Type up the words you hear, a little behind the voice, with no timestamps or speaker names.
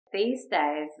these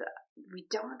days we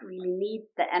don't really need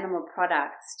the animal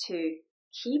products to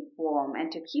keep warm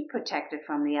and to keep protected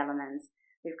from the elements.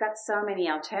 We've got so many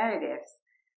alternatives.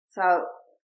 So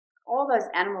all those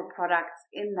animal products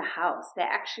in the house, they're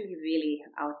actually really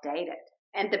outdated.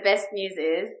 And the best news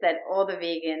is that all the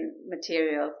vegan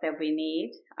materials that we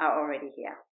need are already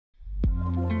here.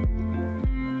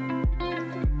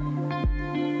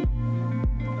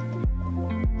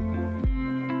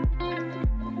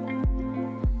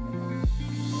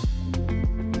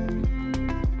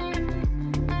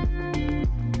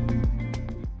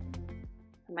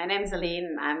 My name is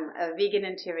Aline. I'm a vegan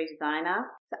interior designer.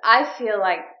 So I feel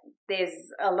like there's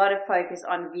a lot of focus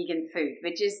on vegan food,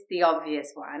 which is the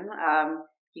obvious one.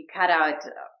 You cut out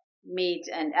meat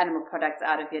and animal products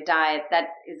out of your diet. That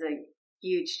is a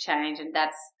huge change, and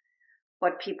that's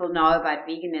what people know about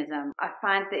veganism. I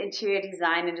find the interior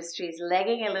design industry is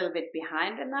lagging a little bit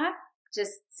behind in that,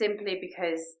 just simply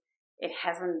because there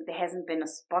hasn't been a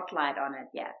spotlight on it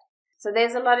yet. So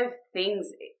there's a lot of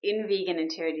things in vegan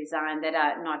interior design that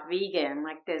are not vegan.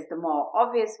 Like there's the more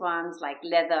obvious ones like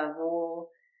leather, wool,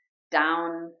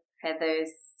 down, feathers,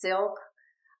 silk.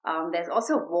 There's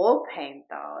also wall paint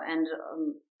though, and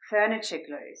furniture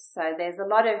glue. So there's a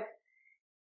lot of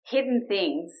hidden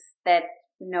things that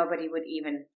nobody would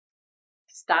even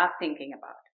start thinking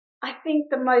about. I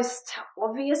think the most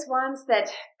obvious ones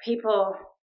that people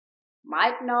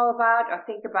might know about or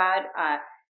think about are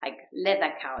like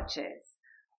leather couches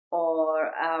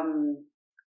or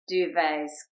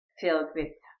duvets filled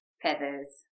with feathers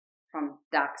from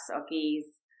ducks or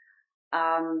geese.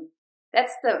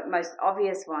 That's the most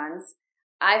obvious ones.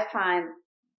 I find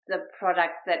the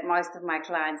products that most of my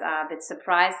clients are a bit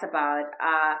surprised about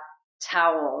are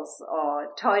towels or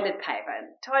toilet paper.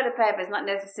 Toilet paper is not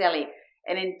necessarily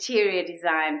an interior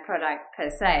design product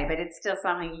per se, but it's still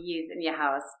something you use in your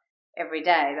house every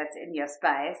day that's in your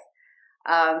space.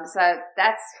 So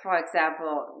that's, for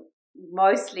example,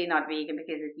 mostly not vegan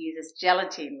because it uses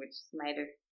gelatin, which is made of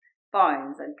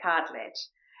bones and cartilage.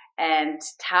 And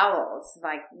towels,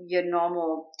 like your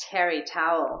normal terry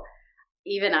towel,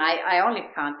 even I only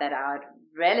found that out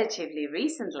relatively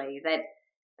recently, that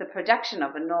the production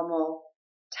of a normal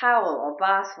towel or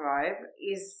bathrobe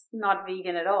is not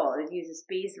vegan at all. It uses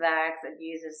beeswax, it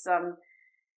uses some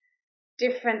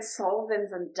different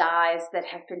solvents and dyes that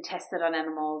have been tested on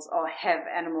animals or have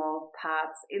animal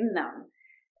parts in them.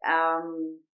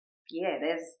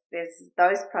 There's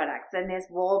those products. And there's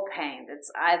wall paint.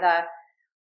 It's either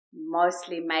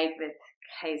mostly made with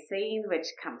casein, which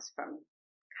comes from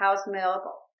cow's milk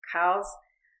or cows.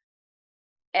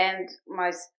 And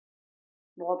most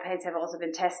wall paints have also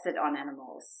been tested on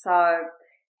animals. So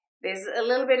there's a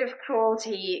little bit of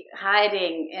cruelty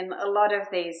hiding in a lot of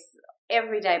these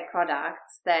everyday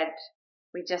products that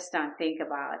we just don't think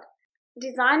about.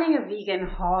 Designing a vegan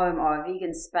home or a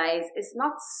vegan space is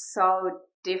not so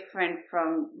different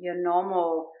from your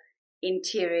normal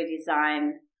interior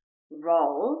design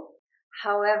role.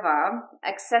 However,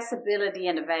 accessibility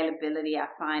and availability, I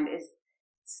find, is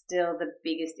still the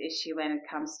biggest issue when it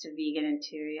comes to vegan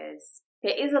interiors.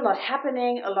 There is a lot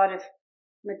happening. A lot of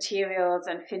materials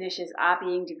and finishes are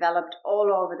being developed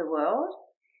all over the world,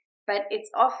 but it's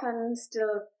often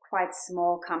still quite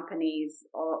small companies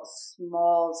or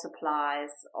small supplies,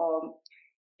 or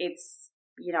it's,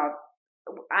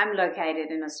 I'm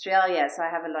located in Australia, so I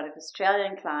have a lot of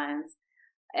Australian clients,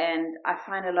 and I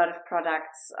find a lot of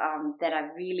products that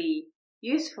are really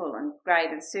useful and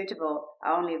great and suitable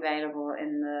are only available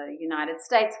in the United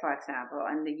States, for example,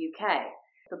 and the UK.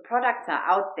 The products are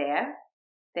out there.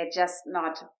 They're just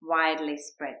not widely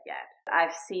spread yet.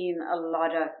 I've seen a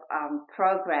lot of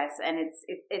progress, and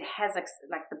it has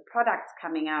like the products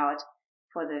coming out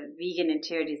for the vegan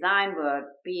interior design world,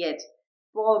 be it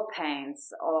wall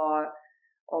paints or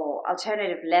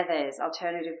alternative leathers,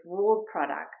 alternative wool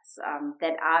products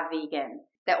that are vegan.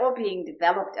 They're all being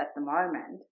developed at the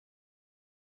moment,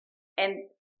 and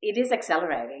it is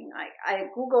accelerating. I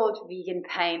Googled vegan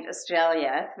paint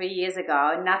Australia 3 years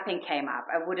ago. Nothing came up.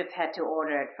 I would have had to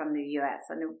order it from the US,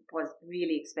 and it was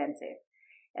really expensive.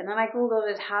 And then I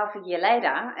Googled it half a year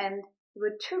later, and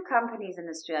there were 2 companies in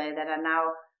Australia that are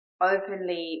now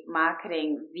openly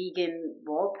marketing vegan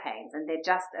wall paints, and they're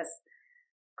just as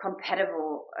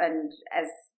compatible and as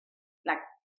like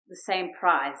the same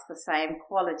price, the same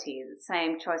quality, the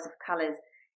same choice of colors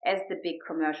as the big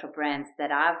commercial brands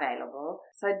that are available.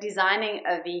 So designing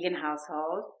a vegan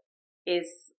household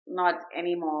is not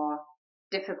any more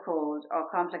difficult or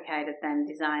complicated than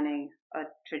designing a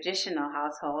traditional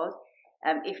household.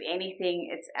 If anything,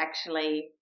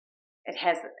 it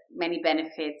has many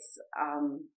benefits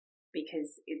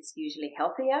because it's usually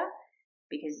healthier,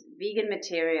 because vegan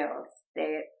materials,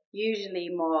 they're usually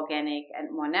more organic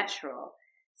and more natural.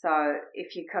 So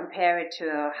if you compare it to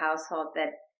a household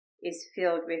that is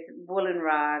filled with woolen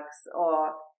rugs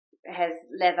or has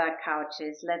leather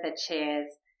couches, leather chairs,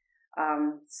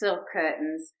 silk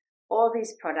curtains, all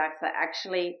these products are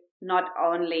actually not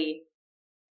only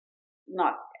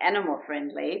not animal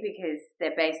friendly because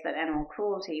they're based on animal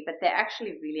cruelty, but they're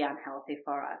actually really unhealthy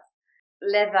for us.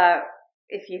 Leather,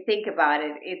 if you think about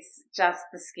it, it's just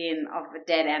the skin of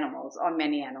dead animals, or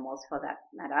many animals for that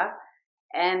matter.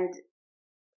 And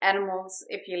animals,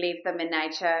 if you leave them in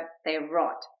nature, they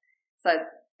rot. So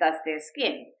does their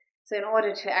skin. So in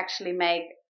order to actually make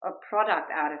a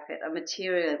product out of it, a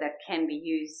material that can be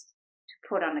used to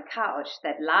put on a couch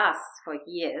that lasts for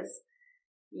years,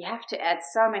 you have to add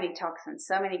so many toxins,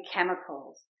 so many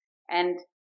chemicals. And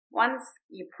once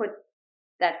you put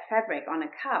that fabric on a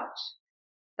couch,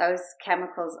 those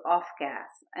chemicals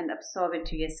off-gas and absorb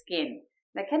into your skin.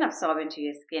 They can absorb into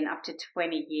your skin up to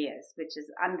 20 years, which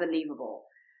is unbelievable.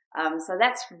 So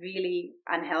that's really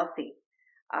unhealthy.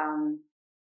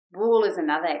 Wool is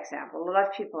another example. A lot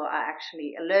of people are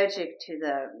actually allergic to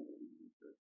the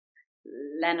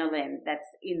lanolin that's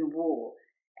in wool.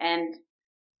 And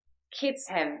kids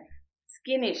have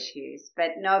skin issues,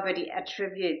 but nobody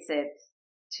attributes it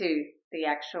to the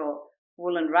actual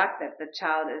woolen rug that the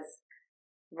child is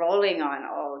rolling on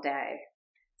all day.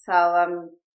 So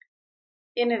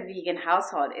in a vegan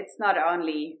household, it's not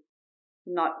only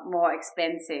not more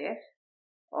expensive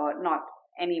or not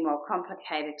any more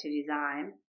complicated to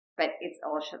design, but it's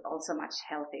also much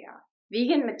healthier.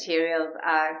 Vegan materials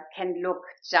can look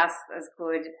just as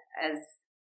good as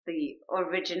the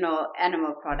original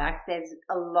animal products. There's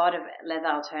a lot of leather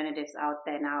alternatives out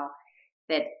there now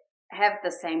that have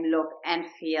the same look and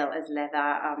feel as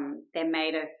leather. They're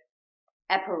made of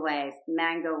apple waste,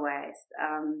 mango waste,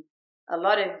 a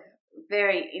lot of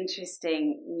very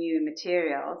interesting new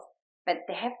materials, but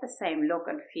they have the same look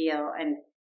and feel, and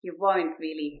you won't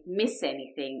really miss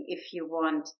anything if you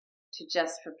want to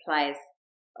just replace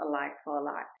a like for a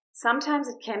like. Sometimes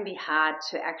it can be hard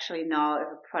to actually know if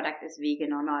a product is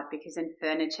vegan or not, because in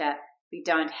furniture we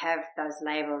don't have those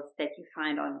labels that you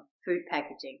find on food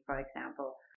packaging, for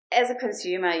example. As a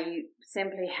consumer, you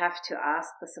simply have to ask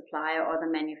the supplier or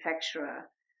the manufacturer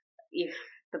if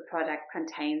the product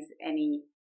contains any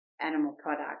animal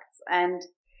products. And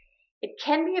it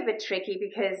can be a bit tricky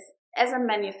because as a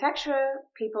manufacturer,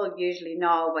 people usually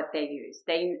know what they use.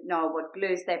 They know what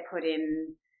glues they put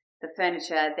in the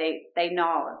furniture. They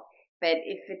know. But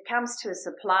if it comes to a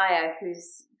supplier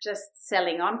who's just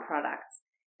selling on products,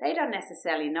 they don't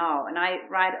necessarily know. And I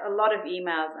write a lot of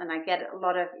emails and I get a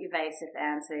lot of evasive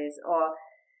answers, or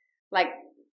a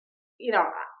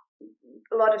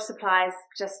lot of suppliers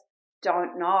just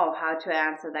don't know how to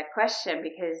answer that question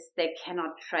because they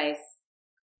cannot trace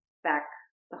back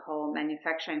the whole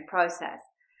manufacturing process.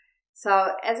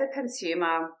 So as a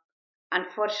consumer,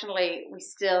 unfortunately, we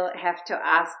still have to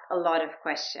ask a lot of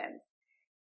questions.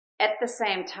 At the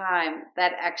same time,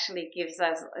 that actually gives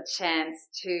us a chance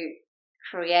to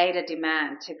create a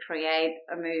demand, to create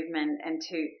a movement, and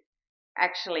to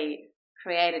actually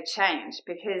create a change,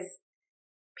 because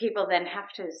people then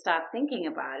have to start thinking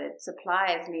about it.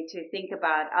 Suppliers need to think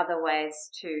about other ways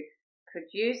to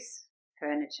produce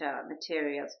furniture,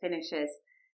 materials, finishes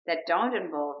that don't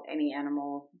involve any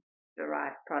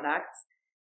animal-derived products,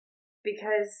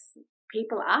 because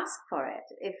people ask for it.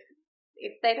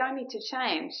 If they don't need to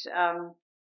change,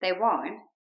 they won't.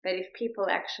 But if people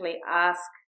actually ask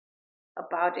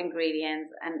about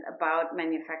ingredients and about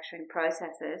manufacturing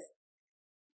processes,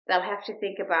 they'll have to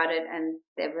think about it, and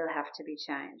there will have to be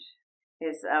change.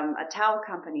 There's a towel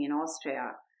company in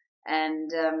Austria,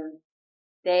 and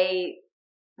they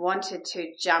wanted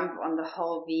to jump on the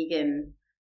whole vegan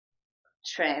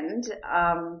trend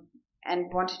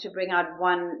and wanted to bring out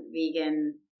one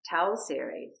vegan towel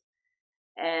series.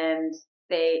 And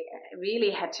they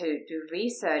really had to do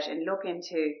research and look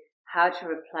into how to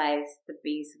replace the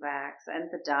beeswax and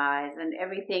the dyes and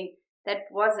everything that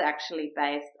was actually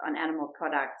based on animal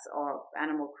products or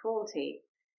animal cruelty.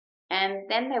 And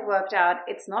then they worked out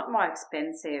it's not more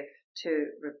expensive to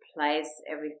replace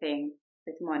everything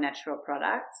with more natural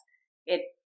products.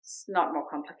 It's not more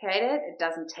complicated. It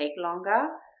doesn't take longer.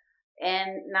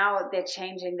 And now they're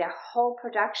changing their whole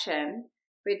production,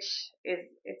 it's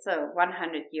a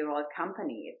 100-year-old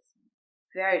company. It's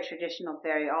very traditional,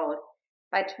 very old.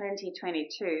 By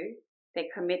 2022, they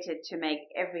committed to make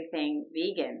everything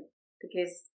vegan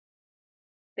because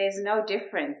there's no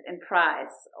difference in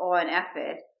price or in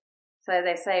effort. So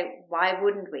they say, why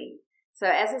wouldn't we? So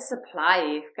as a supplier,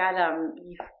 you've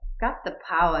got the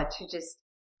power to just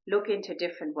look into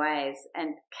different ways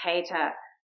and cater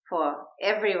for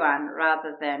everyone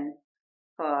rather than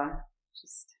for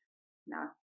just,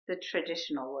 the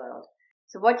traditional world.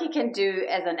 So what you can do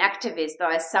as an activist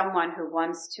or as someone who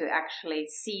wants to actually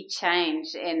see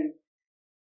change in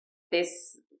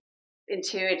this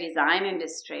interior design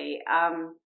industry,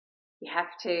 you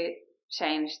have to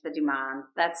change the demand.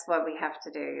 That's what we have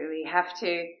to do. We have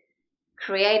to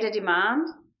create a demand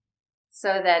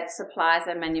so that suppliers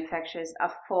and manufacturers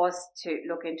are forced to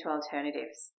look into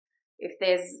alternatives. If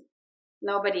there's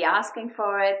nobody asking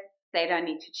for it, they don't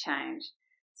need to change.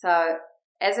 So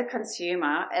as a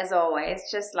consumer, as always,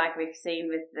 just like we've seen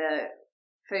with the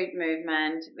food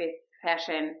movement, with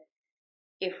fashion,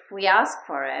 if we ask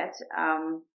for it,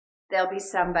 there'll be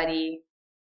somebody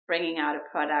bringing out a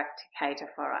product to cater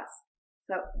for us.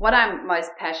 So what I'm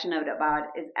most passionate about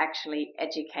is actually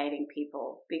educating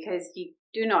people, because you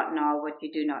do not know what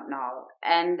you do not know.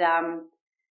 And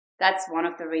that's one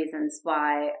of the reasons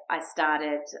why I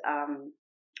started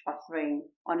offering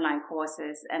online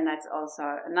courses. And that's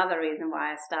also another reason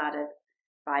why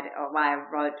I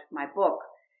wrote my book,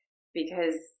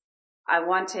 because I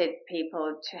wanted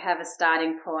people to have a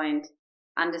starting point,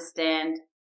 understand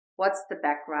what's the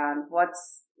background, what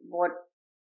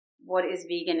is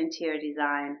vegan interior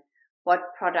design,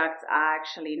 what products are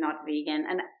actually not vegan,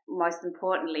 and most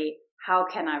importantly, how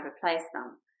can I replace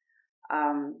them?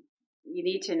 You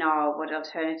need to know what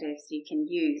alternatives you can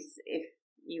use if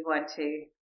you want to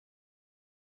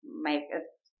make a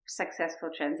successful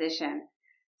transition.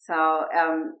 So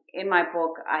in my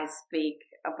book, I speak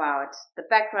about the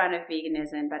background of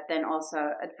veganism, but then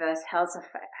also adverse health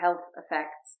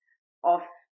effects of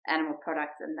animal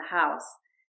products in the house,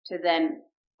 to then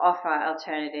offer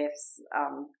alternatives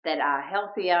that are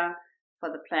healthier for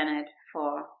the planet,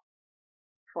 for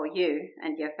you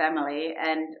and your family,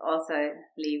 and also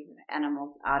leave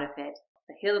animals out of it.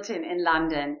 The Hilton in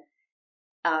London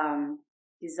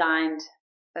designed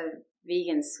a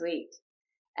vegan suite,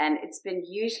 and it's been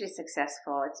hugely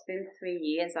successful. It's been 3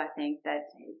 years, I think, that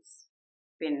it's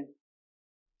been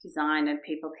designed and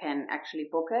people can actually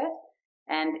book it.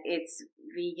 And it's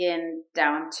vegan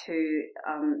down to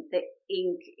the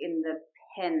ink in the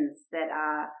pens that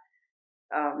are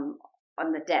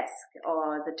on the desk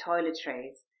or the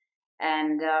toiletries.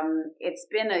 And it's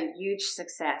been a huge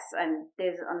success. And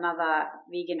there's another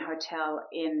vegan hotel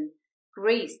in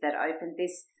Greece that opened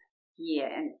this year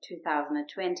in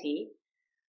 2020.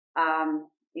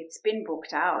 It's been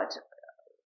booked out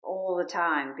all the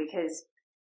time because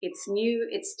it's new,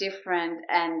 it's different,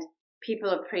 and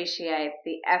people appreciate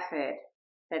the effort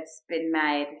that's been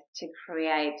made to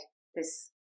create this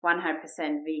 100%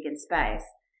 vegan space.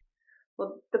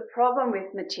 Well, the problem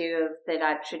with materials that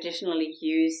are traditionally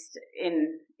used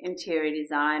in interior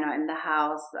design or in the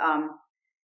house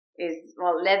is,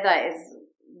 leather is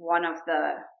one of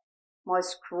the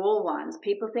most cruel ones.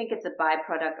 People think it's a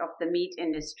byproduct of the meat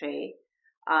industry.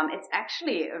 It's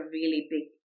actually a really big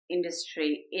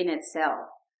industry in itself.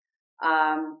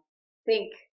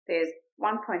 Think there's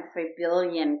 1.3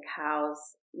 billion cows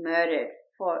murdered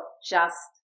for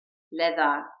just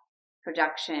leather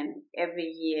production every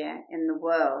year in the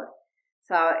world.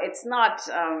 So it's not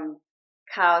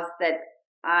cows that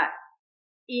are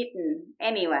eaten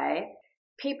anyway.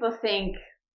 People think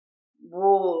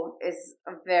wool is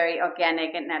a very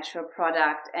organic and natural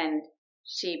product and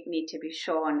sheep need to be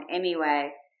shorn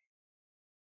anyway.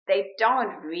 They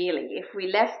don't really. If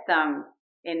we left them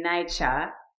in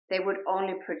nature, they would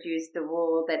only produce the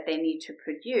wool that they need to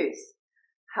produce.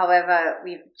 However,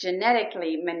 we've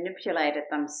genetically manipulated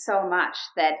them so much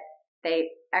that they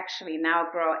actually now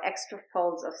grow extra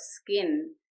folds of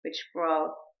skin, which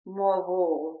grow more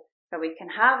wool, so we can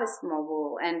harvest more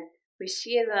wool. And we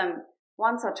shear them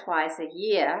once or twice a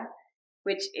year,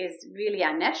 which is really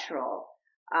unnatural.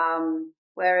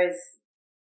 Whereas,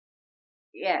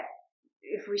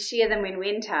 if we shear them in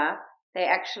winter, they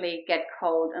actually get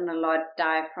cold and a lot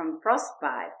die from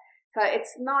frostbite. So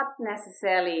it's not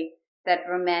necessarily that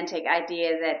romantic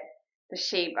idea that the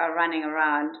sheep are running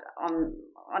around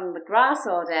on the grass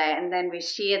all day and then we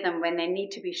shear them when they need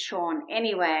to be shorn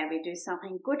anyway and we do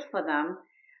something good for them.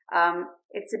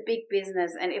 It's a big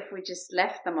business, and if we just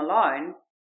left them alone,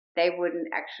 they wouldn't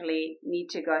actually need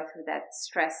to go through that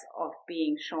stress of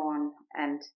being shorn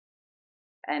and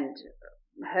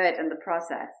hurt in the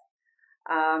process.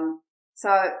 So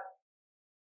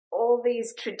all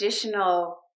these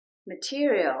traditional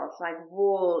materials like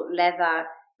wool, leather,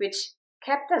 which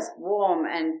kept us warm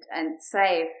and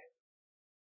safe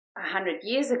 100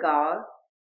 years ago,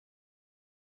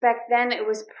 back then it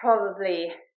was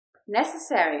probably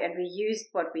necessary, and we used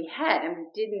what we had, and we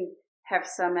didn't have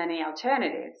so many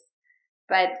alternatives.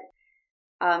 But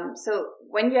so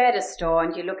when you're at a store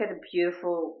and you look at a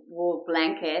beautiful wool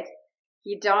blanket,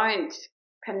 you don't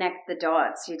connect the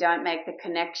dots. You don't make the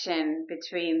connection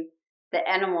between the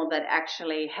animal that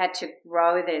actually had to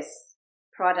grow this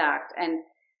product and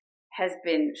has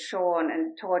been shorn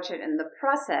and tortured in the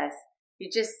process. You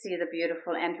just see the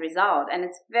beautiful end result, and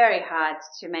it's very hard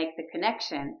to make the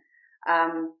connection.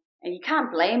 And you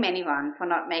can't blame anyone for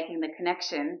not making the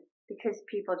connection, because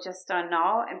people just don't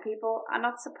know, and people are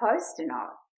not supposed to know.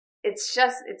 It's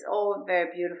all very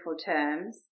beautiful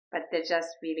terms, but they're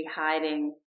just really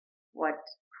hiding what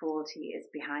cruelty is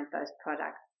behind those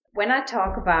products. When I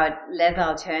talk about leather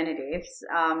alternatives,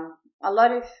 a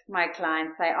lot of my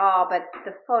clients say, oh, but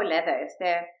the faux leathers,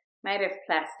 they're made of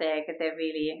plastic, they're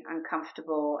really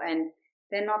uncomfortable, and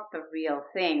they're not the real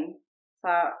thing. So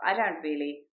I don't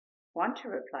really want to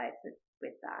replace it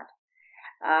with that.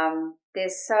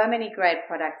 There's so many great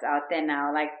products out there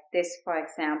now. Like this, for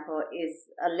example, is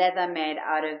a leather made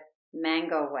out of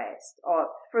mango waste or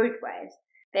fruit waste.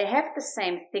 They have the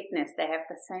same thickness, they have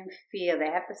the same feel,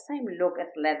 they have the same look as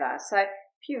leather. So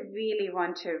if you really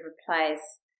want to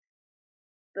replace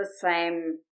the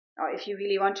same, or if you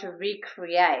really want to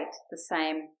recreate the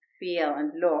same feel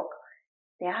and look,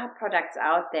 there are products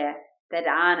out there that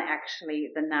aren't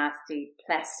actually the nasty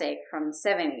plastic from the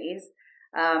 70s,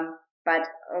 but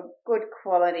a good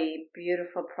quality,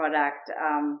 beautiful product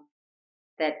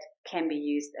that can be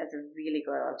used as a really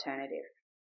good alternative.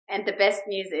 And the best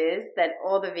news is that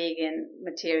all the vegan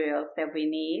materials that we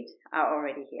need are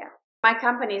already here. My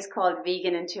company is called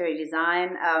Vegan Interior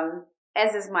Design,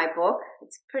 as is my book.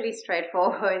 It's pretty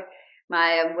straightforward.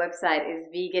 My website is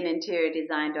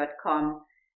veganinteriordesign.com,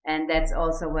 and that's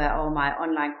also where all my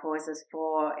online courses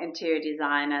for interior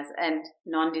designers and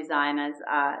non-designers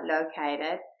are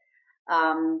located.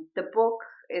 The book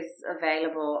is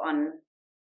available on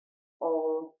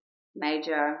all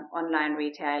major online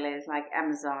retailers like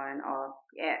Amazon, or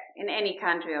in any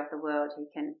country of the world you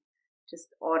can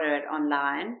just order it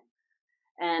online.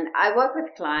 And I work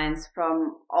with clients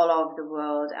from all over the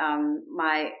world.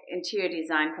 My interior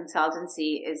design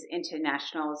consultancy is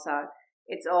international, so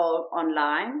it's all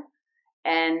online,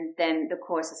 and then the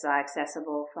courses are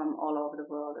accessible from all over the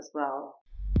world as well.